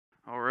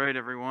right,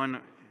 everyone,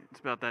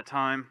 it's about that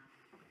time.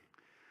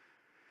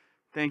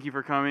 Thank you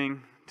for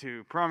coming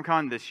to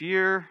PromCon this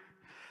year.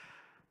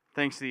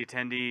 Thanks to the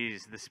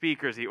attendees, the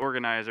speakers, the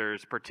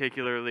organizers,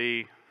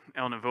 particularly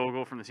Elna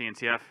Vogel from the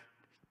CNCF.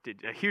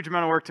 Did a huge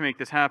amount of work to make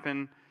this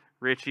happen.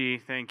 Richie,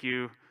 thank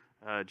you.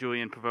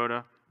 Julian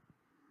Pavoda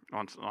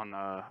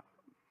on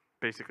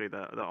basically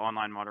the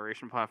online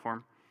moderation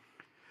platform.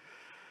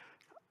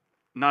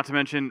 Not to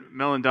mention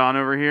Mel and Don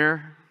over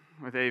here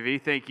with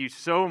AV. Thank you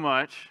so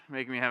much,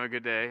 making me have a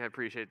good day. I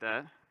appreciate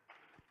that.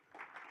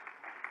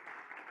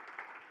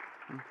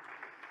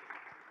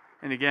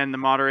 And again, the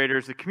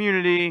moderators, the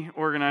community,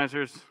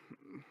 organizers,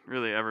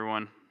 really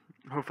everyone.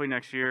 Hopefully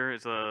next year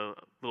is a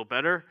little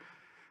better.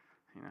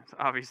 You know, it's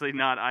obviously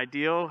not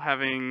ideal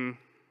having,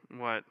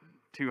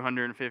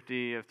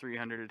 250 of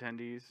 300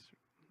 attendees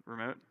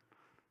remote.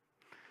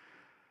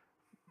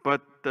 But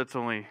that's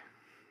only,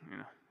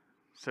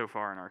 so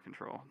far in our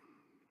control.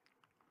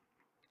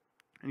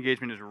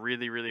 Engagement is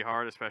really, really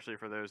hard, especially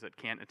for those that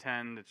can't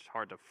attend. It's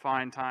hard to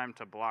find time,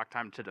 to block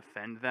time, to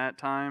defend that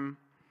time.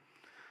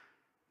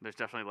 There's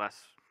definitely less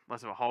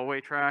of a hallway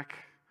track,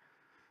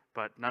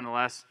 but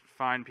nonetheless,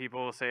 find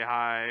people, say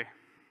hi.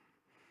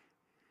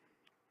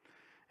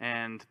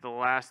 And the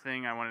last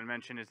thing I wanted to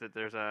mention is that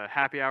there's a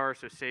happy hour,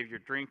 so save your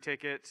drink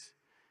tickets.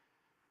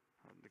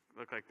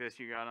 Look like this,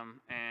 you got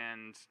them,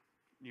 and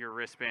your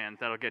wristband.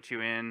 That'll get you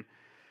in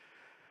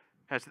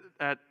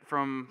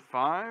from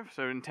 5,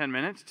 so in 10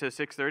 minutes, to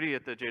 6:30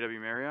 at the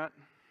JW Marriott.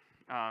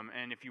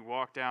 And if you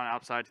walk down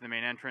outside to the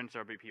main entrance,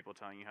 there'll be people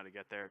telling you how to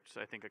get there. It's,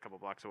 I think, a couple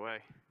blocks away.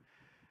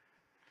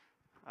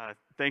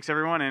 Thanks,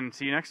 everyone, and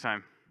see you next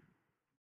time.